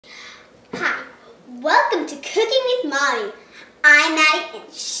Welcome to Cooking with Mommy. I'm Maddie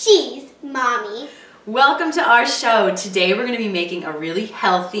and she's Mommy. Welcome to our show. Today we're going to be making a really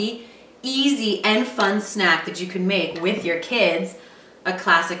healthy, easy, and fun snack that you can make with your kids. A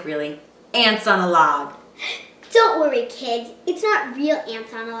classic really, ants on a log. Don't worry kids, it's not real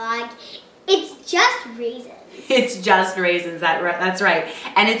ants on a log. It's just raisins. It's just raisins, that's right.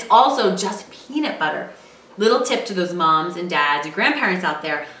 And it's also just peanut butter. Little tip to those moms and dads and grandparents out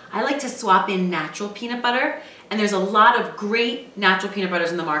there, I like to swap in natural peanut butter, and there's a lot of great natural peanut butters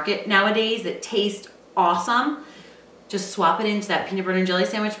in the market nowadays that taste awesome. Just swap it into that peanut butter and jelly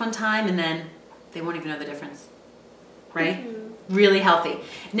sandwich one time and then they won't even know the difference, right? Really healthy.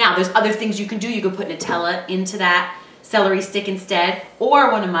 Now there's other things you can do. You could put Nutella into that celery stick instead,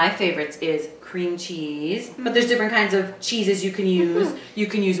 or one of my favorites is cream cheese, but there's different kinds of cheeses you can use. You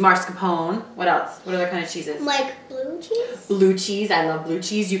can use mascarpone. What else? What other kind of cheeses? Like blue cheese? Blue cheese. I love blue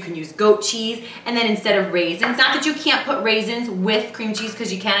cheese. You can use goat cheese. And then instead of raisins, not that you can't put raisins with cream cheese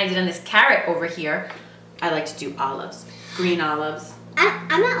because you can. I did on this carrot over here. I like to do olives, green olives.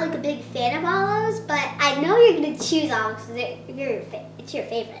 I'm not like a big fan of olives, but I know you're going to choose olives because it's your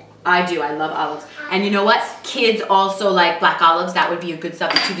favorite. I do. I love olives. And you know what? Kids also like black olives. That would be a good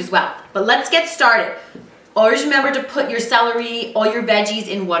substitute as well. But let's get started. Always remember to put your celery, all your veggies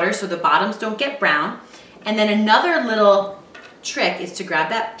in water so the bottoms don't get brown. And then another little trick is to grab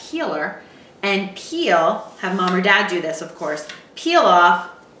that peeler and peel, have mom or dad do this of course, peel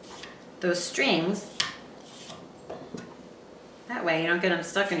off those strings. That way you don't get them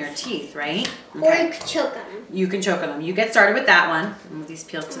stuck in your teeth, right? Okay. Or you could choke on them. You can choke on them. You get started with that one. Move these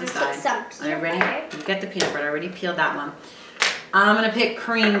peels to the side. Some peanut butter. You get the peanut butter. I already peeled that one. I'm going to pick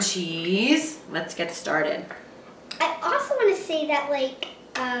cream cheese. Let's get started. I also want to say that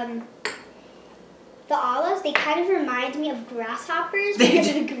the olives, they kind of remind me of grasshoppers because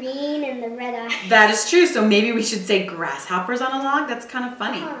of the green and the red eyes. That is true. So maybe we should say grasshoppers on a log? That's kind of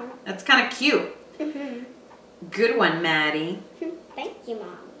funny. That's kind of cute. Good one, Maddie. Thank you,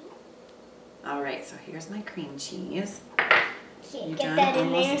 Mom. All right, so here's my cream cheese. Okay, You get done? that in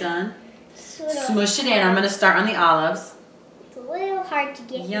Almost there. done. Sort of. Smush it in. I'm going to start on the olives. It's a little hard to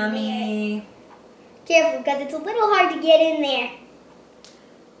get in Yummy. there. Careful, because it's a little hard to get in there.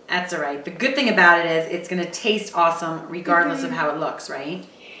 That's all right. The good thing about it is it's going to taste awesome regardless of how it looks, right?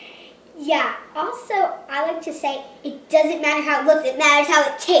 Yeah. Also, I like to say it doesn't matter how it looks, it matters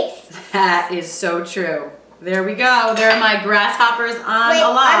how it tastes. That is so true. There we go. There are my grasshoppers on Wait, a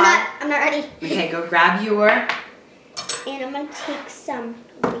log. I'm not ready. Okay, go grab your... And I'm going to take some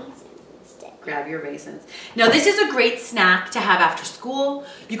raisins instead. Grab your raisins. Now, this is a great snack to have after school.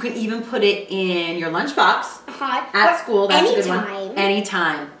 You can even put it in your lunchbox at school. That's a good one.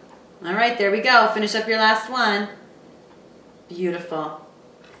 Anytime. All right, there we go. Finish up your last one. Beautiful.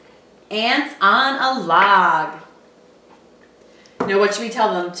 Ants on a log. Now, what should we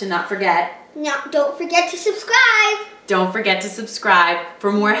tell them to not forget? Now, don't forget to subscribe. Don't forget to subscribe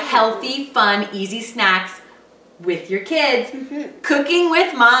for more healthy, fun, easy snacks with your kids. Cooking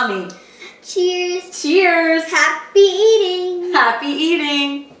with Mommy. Cheers. Cheers. Happy eating. Happy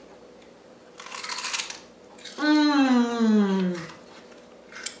eating.